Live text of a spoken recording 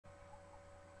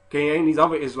Okay, ain't these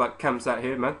other Israelite camps out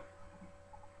here, man.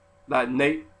 Like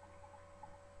Nate.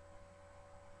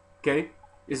 Okay,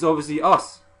 it's obviously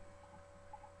us.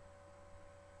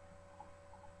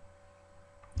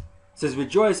 It says,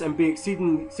 rejoice and be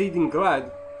exceeding glad,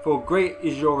 for great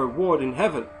is your reward in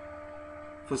heaven.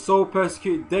 For so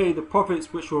persecuted they the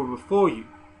prophets which were before you.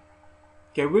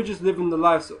 Okay, we're just living the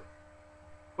lives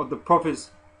of the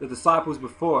prophets, the disciples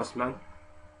before us, man.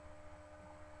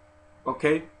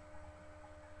 Okay?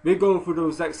 We're going through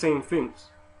those exact same things.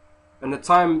 And the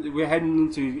time that we're heading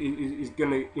into is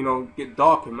gonna, you know, get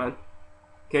darker, man.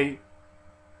 Okay?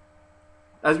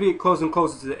 As we get closer and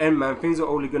closer to the end, man, things are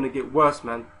only gonna get worse,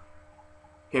 man.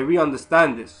 Okay, we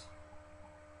understand this.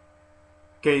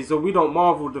 Okay, so we don't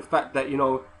marvel at the fact that, you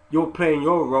know, you're playing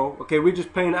your role. Okay, we're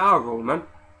just playing our role, man.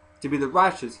 To be the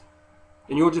righteous.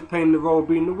 And you're just playing the role of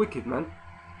being the wicked, man.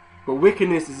 But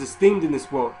wickedness is esteemed in this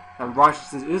world, and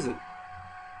righteousness isn't.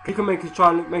 You can try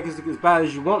and make us look as bad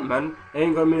as you want, man. It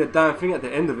ain't gonna mean a damn thing at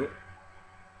the end of it.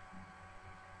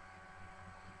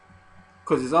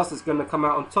 Because it's us that's gonna come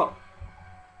out on top.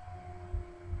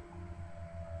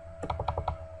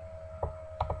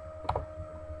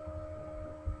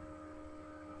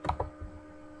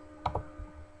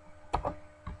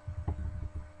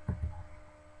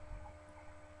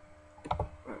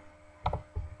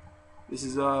 This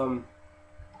is 2nd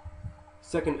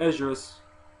Ezra,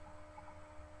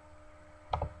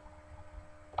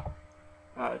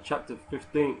 chapter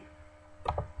 15,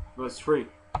 verse 3. It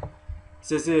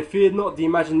says here, fear not the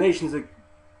imaginations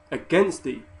against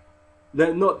thee,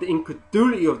 let not the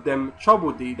incredulity of them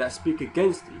trouble thee that speak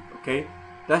against thee. Okay,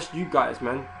 that's you guys,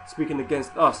 man, speaking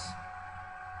against us.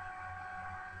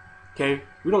 Okay,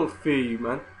 we don't fear you,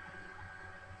 man.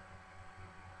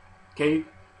 Okay.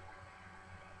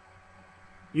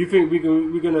 You think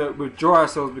we're gonna withdraw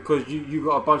ourselves because you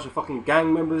got a bunch of fucking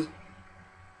gang members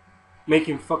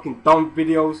making fucking dumb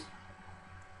videos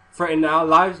threatening our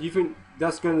lives? You think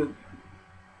that's gonna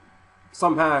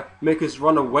somehow make us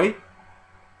run away?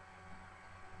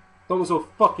 Don't be so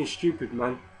fucking stupid,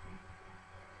 man.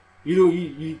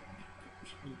 You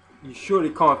surely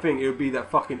can't think it would be that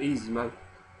fucking easy, man.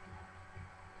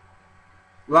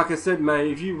 Like I said, man,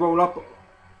 if you roll up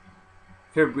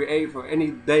February 8th or any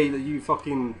day that you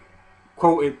fucking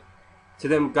quoted to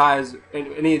them guys,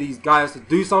 any of these guys to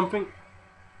do something,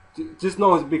 just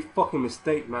know it's a big fucking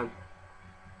mistake, man.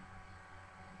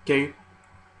 Okay?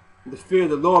 The fear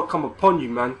of the Lord come upon you,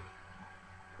 man,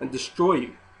 and destroy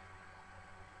you.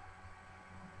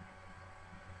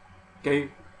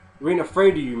 Okay? We ain't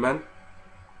afraid of you, man.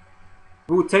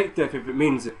 We'll take death if it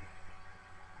means it.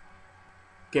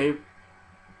 Okay?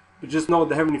 But just know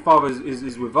the Heavenly Father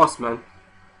is with us, man.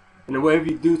 And whatever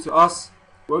you do to us,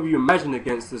 whatever you imagine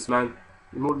against us, man,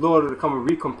 the Lord will come and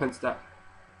recompense that.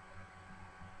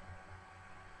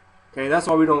 Okay, that's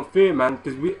why we don't fear, man,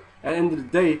 because we, at the end of the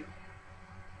day,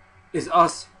 it's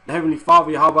us, the Heavenly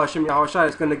Father, Yahweh Hashem, Yahweh Shai,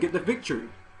 that's going to get the victory.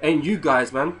 Ain't you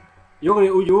guys, man. You're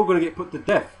all going to get put to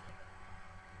death.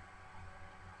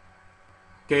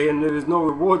 Okay, and there's no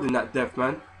reward in that death,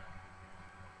 man.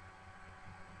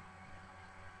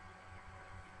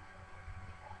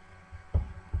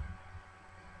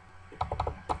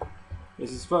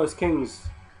 This is 1 Kings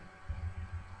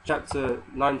chapter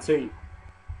 19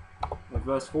 and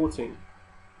verse 14.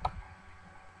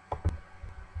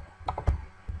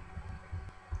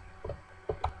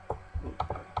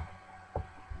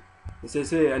 It says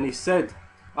here, and he said,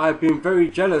 I have been very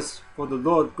jealous for the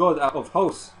Lord God of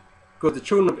hosts, because the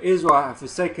children of Israel have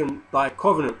forsaken thy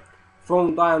covenant,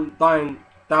 thrown down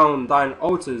thine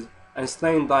altars, and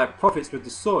slain thy prophets with the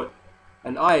sword.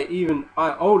 And I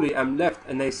only am left,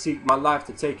 and they seek my life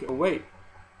to take it away.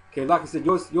 Okay, like I said,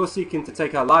 you're seeking to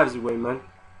take our lives away, man.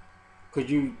 Because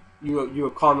you're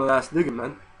a carnal ass nigga,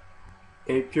 man.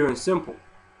 Okay, pure and simple.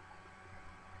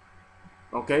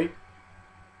 Okay?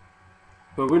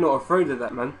 But we're not afraid of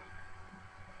that, man.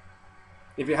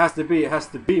 If it has to be, it has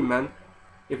to be, man.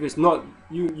 If it's not,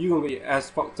 you're gonna get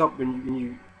as fucked up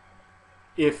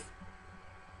if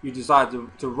you decide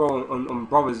to roll on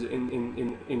brothers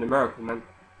in America, man.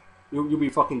 You'll be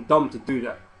fucking dumb to do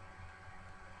that.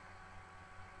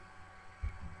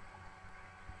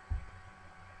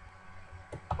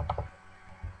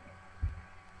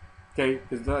 Okay,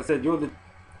 because like I said, you're of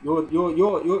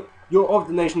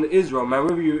the nation of Israel, man.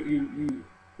 Whether you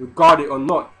regard it or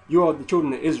not, you are the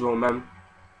children of Israel, man.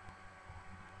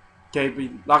 Okay,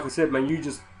 but like I said, man, you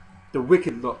just the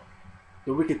wicked lot,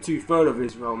 the wicked 2/3 of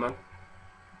Israel, man.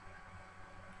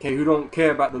 Okay, who don't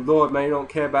care about the Lord, man. Who don't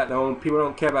care about their own people.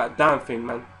 Don't care about a damn thing,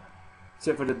 man,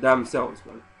 except for the damn selves,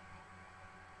 man.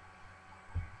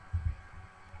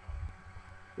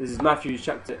 This is Matthew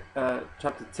chapter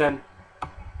 10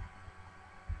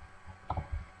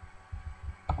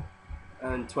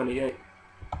 and 28.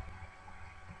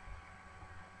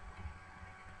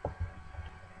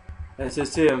 And it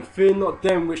says here, and fear not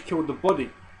them which kill the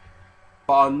body,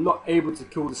 but are not able to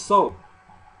kill the soul,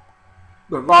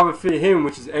 but rather fear him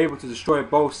which is able to destroy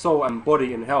both soul and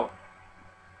body in hell.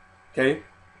 Okay?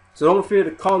 So don't fear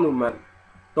the carnal man.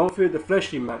 Don't fear the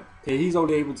fleshly man. Okay? He's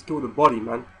only able to kill the body,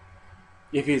 man,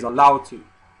 if he's allowed to.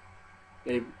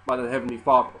 Okay? By the Heavenly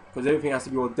Father. Because everything has to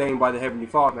be ordained by the Heavenly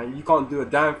Father, man. You can't do a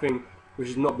damn thing which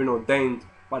has not been ordained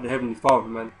by the Heavenly Father,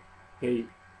 man. Okay?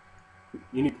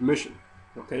 You need permission.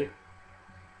 Okay?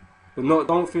 But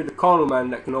don't fear the carnal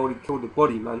man that can only kill the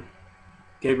body, man.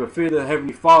 Okay, but fear the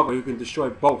Heavenly Father who can destroy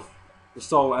both the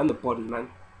soul and the body, man.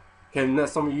 Okay, and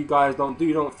that's something you guys don't do.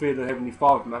 You don't fear the Heavenly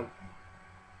Father, man.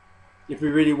 If he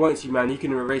really wants you, man, he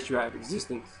can erase you out of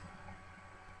existence.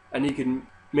 And he can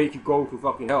make you go to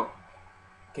fucking hell.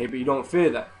 Okay, but you don't fear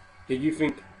that. Okay, you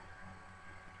think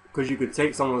because you could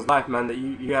take someone's life, man, that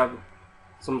you have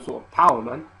some sort of power,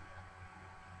 man.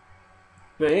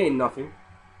 But it ain't nothing.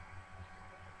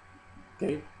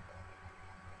 Okay?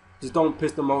 Just don't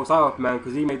piss the Most High off, man,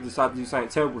 because he may decide to do something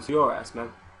terrible to your ass,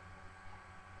 man.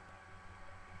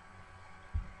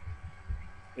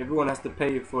 Everyone has to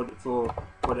pay for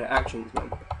their actions,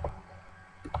 man.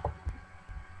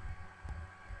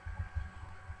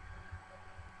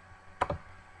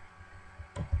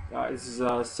 This is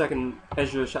 2nd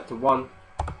Ezra chapter 1,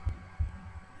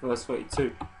 verse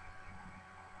 32.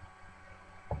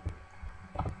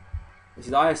 It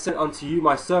says, I have sent unto you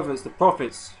my servants the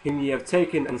prophets, whom ye have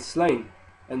taken and slain,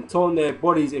 and torn their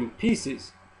bodies in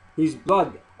pieces, whose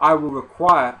blood I will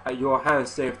require at your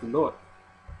hands, saith the Lord.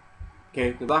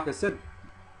 Okay, like I said,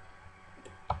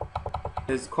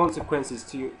 there's consequences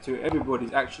to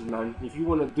everybody's actions, man. If you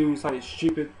want to do something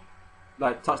stupid,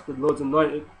 like touch the Lord's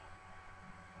anointed,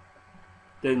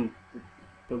 then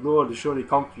the Lord will surely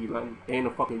come for you, man. It ain't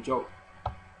a fucking joke.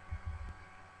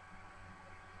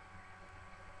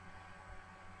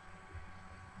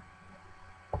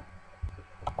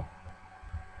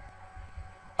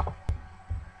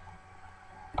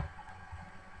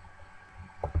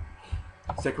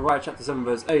 Zechariah chapter 7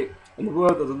 verse 8. And the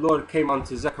word of the Lord came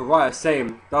unto Zechariah,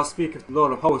 saying, Thus speaketh the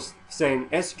Lord of hosts, saying,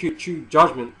 Execute true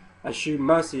judgment, and shew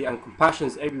mercy and compassion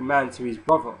to every man to his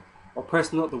brother.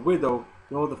 Oppress not the widow,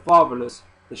 nor the fatherless,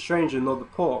 the stranger, nor the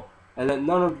poor, and let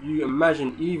none of you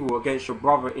imagine evil against your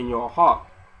brother in your heart.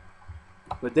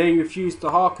 But they refused to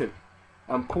hearken,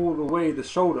 and pulled away the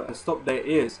shoulder, and stopped their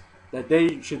ears, that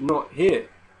they should not hear.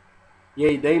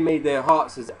 Yea, they made their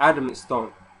hearts as adamant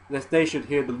stone, lest they should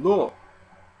hear the law.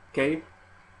 Okay?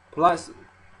 Polite's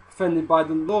offended by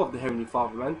the law of the Heavenly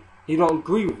Father, man. He don't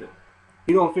agree with it.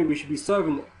 He don't think we should be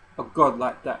serving a God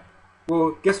like that.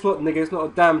 Well, guess what, nigga? It's not a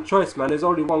damn choice, man. There's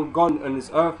only one God on this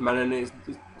earth, man, and it's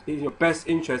in your best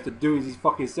interest to do as he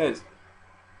fucking says.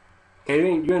 Okay, you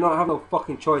ain't not have no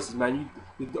fucking choices, man.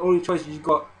 The only choice you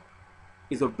got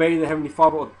is obey the Heavenly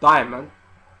Father or die, man.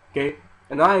 Okay?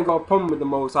 And I ain't got a problem with the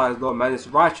Most High's law, man. It's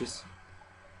righteous.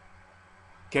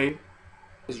 Okay?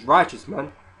 It's righteous,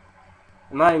 man.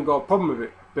 And I ain't got a problem with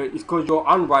it. But it's because you're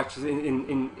unrighteous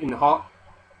in the heart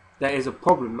that is a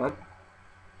problem, man.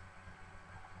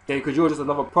 Okay, because you're just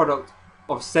another product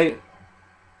of Satan.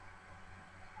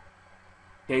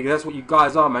 Okay, that's what you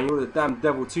guys are, man. You're the damn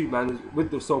devil too, man, with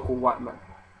the so-called white man.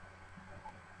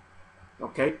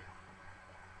 Okay? It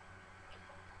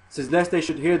says, lest they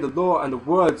should hear the law and the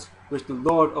words which the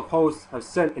Lord of hosts has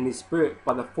sent in his spirit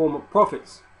by the former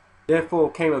prophets. Therefore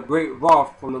came a great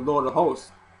wrath from the Lord of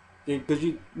hosts, because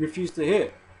you refuse to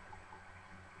hear.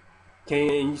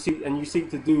 Okay, and you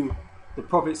seek to do the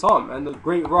prophet's harm, and the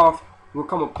great wrath will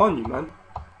come upon you, man.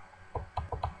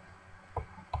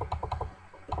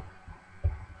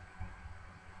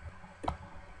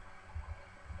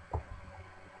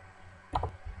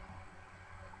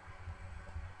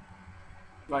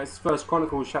 Like it's 1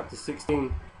 Chronicles chapter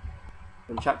 16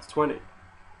 and chapter 20.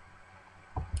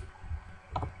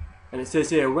 And it says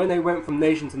here, when they went from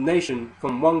nation to nation,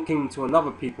 from one king to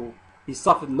another people, he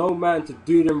suffered no man to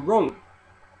do them wrong.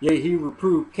 Yea, he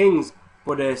reproved kings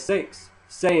for their sakes,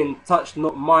 saying, touch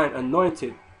not mine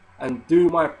anointed, and do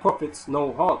my prophets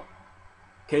no harm.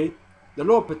 Okay? The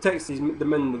Lord protects the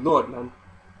men of the Lord, man.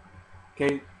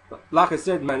 Okay? Like I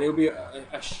said, man, it'll be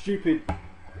a stupid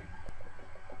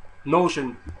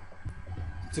notion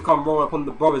to come roll upon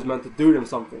the brothers, man, to do them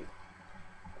something.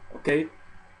 Okay?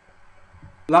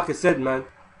 Like I said, man,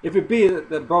 if it be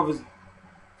that brothers,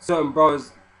 certain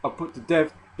brothers are put to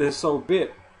death, then so be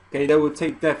it. Okay? They will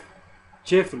take death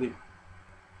cheerfully.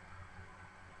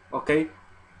 Okay?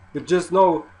 But just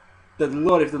know that the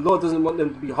Lord, if the Lord doesn't want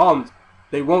them to be harmed,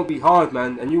 they won't be harmed,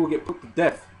 man, and you will get put to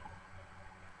death.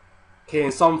 Okay,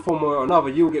 in some form or another,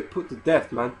 you will get put to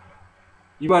death, man.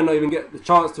 You might not even get the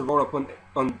chance to roll up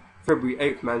on February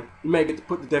 8th, man. You may get to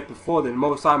put to death before then.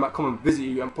 Most time might come and visit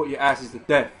you and put your asses to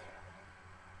death.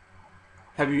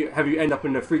 Have you end up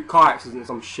in a freak car accident or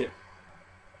some shit?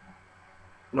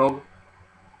 You know?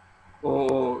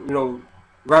 Or you know,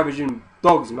 ravaging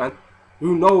dogs, man.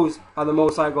 Who knows how the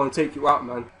Most High gonna take you out,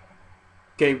 man?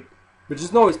 Okay, but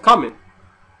just know it's coming.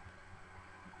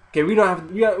 Okay, we don't have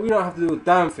to do a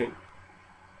damn thing.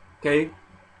 Okay,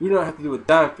 we don't have to do a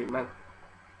damn thing, man.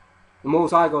 The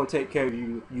Most High gonna take care of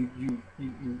you,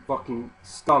 you fucking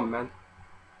scum, man.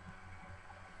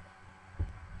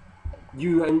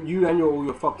 You and all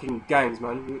your fucking gangs,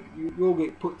 man. You'll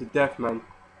get put to death, man.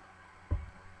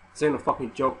 This ain't a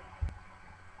fucking joke.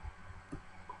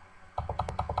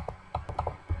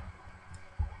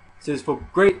 It says, for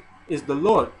great is the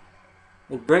Lord,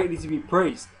 and greatly to be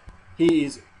praised. He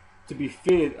is to be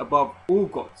feared above all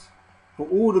gods. For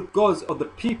all the gods of the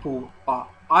people are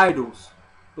idols,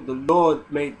 but the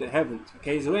Lord made the heavens.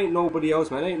 Okay, so there ain't nobody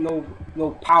else, man. There ain't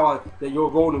no power that you're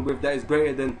rolling with that is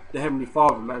greater than the Heavenly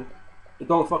Father, man. It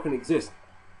don't fucking exist.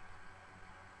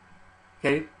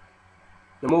 Okay?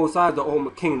 The Most High is the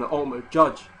ultimate king, the ultimate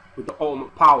judge, with the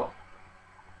ultimate power.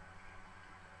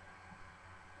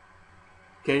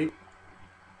 Okay?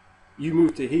 You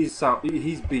move to his sound,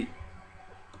 his beat.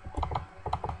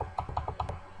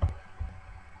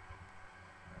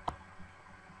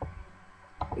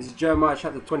 This is Jeremiah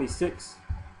chapter 26,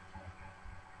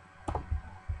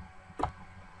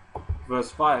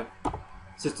 verse 5. It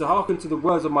says, to hearken to the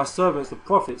words of my servants the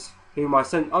prophets, whom I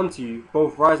sent unto you,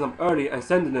 both rising up early and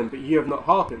sending them, but ye have not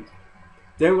hearkened.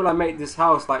 Then will I make this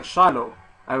house like Shiloh,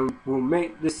 and will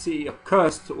make this city a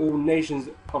curse to all nations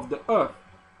of the earth.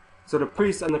 So the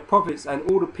priests and the prophets and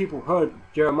all the people heard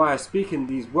Jeremiah speaking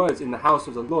these words in the house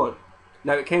of the Lord.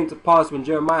 Now it came to pass, when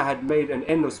Jeremiah had made an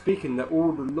end of speaking that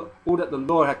all that the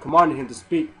Lord had commanded him to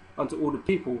speak unto all the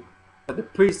people, that the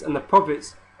priests and the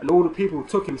prophets and all the people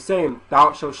took him, saying,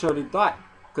 thou shalt surely die.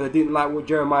 Because they didn't like what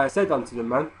Jeremiah said unto them,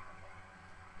 man.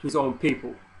 To his own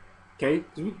people. Okay?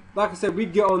 Like I said, we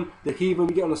get on the heathen,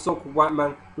 we get on the so-called white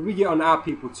man, but we get on our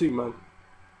people too, man.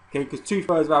 Okay? Because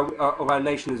 2/3 of our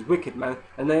nation is wicked, man.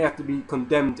 And they have to be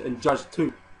condemned and judged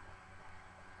too.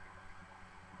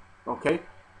 Okay? It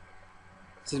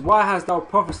says, why hast thou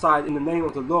prophesied in the name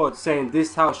of the Lord, saying,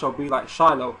 this house shall be like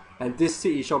Shiloh, and this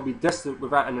city shall be desolate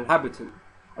without an inhabitant?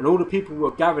 And all the people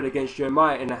were gathered against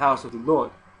Jeremiah in the house of the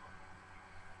Lord.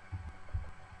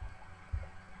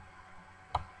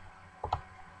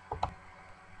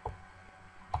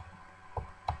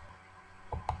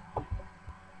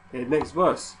 Okay, next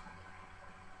verse.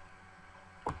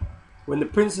 When the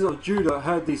princes of Judah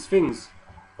heard these things,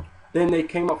 then they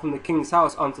came up from the king's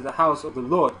house unto the house of the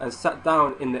Lord, and sat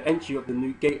down in the entry of the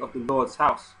new gate of the Lord's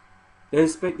house. Then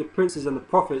spake the princes and the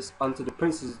prophets unto the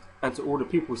princes and to all the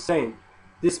people, saying,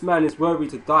 this man is worthy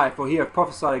to die, for he hath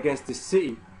prophesied against this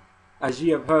city, as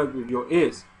ye have heard with your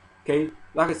ears. Okay,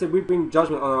 like I said, we bring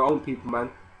judgment on our own people,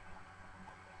 man.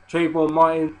 Trayvon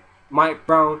Martin, Mike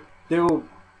Brown, they're all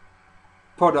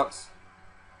products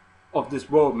of this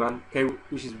world, man. Okay,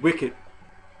 which is wicked.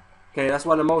 Okay, that's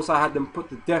why the Most High had them put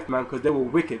to death, man, because they were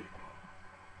wicked.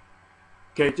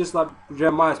 Okay, just like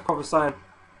Jeremiah is prophesying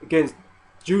against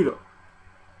Judah.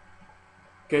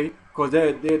 Okay, because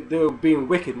they're being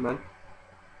wicked, man.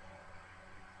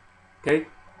 Okay. It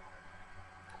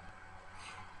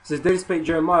says, then spake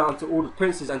Jeremiah unto all the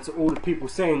princes and to all the people,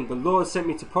 saying, the Lord sent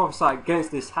me to prophesy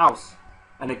against this house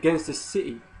and against this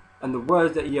city, and the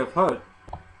words that ye have heard.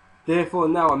 Therefore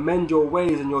now amend your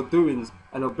ways and your doings,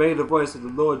 and obey the voice of the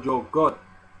Lord your God,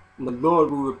 and the Lord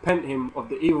will repent him of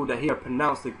the evil that he hath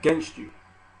pronounced against you.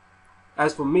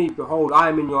 As for me, behold, I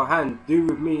am in your hand. Do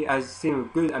with me as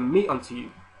seemeth good and meet unto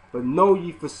you. But know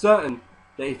ye for certain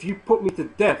that if you put me to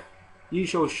death, ye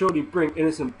shall surely bring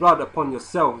innocent blood upon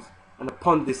yourselves, and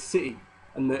upon this city,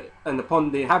 and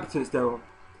upon the inhabitants thereof.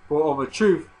 For of a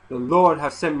truth the Lord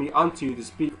hath sent me unto you to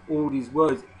speak all these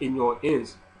words in your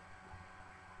ears.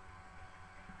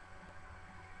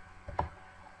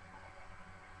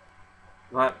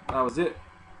 Right, that was it.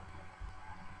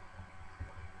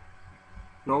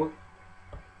 No,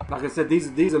 like I said,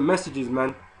 these are messages,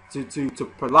 man,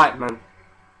 to polite, man.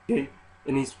 Okay,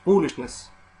 in his foolishness.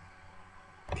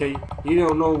 Okay, he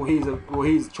don't know what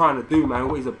he's trying to do, man.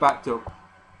 What he's about to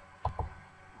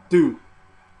do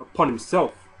upon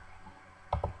himself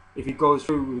if he goes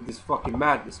through with this fucking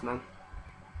madness, man.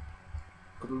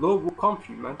 Because the Lord will come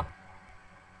for you, man.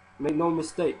 Make no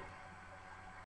mistake.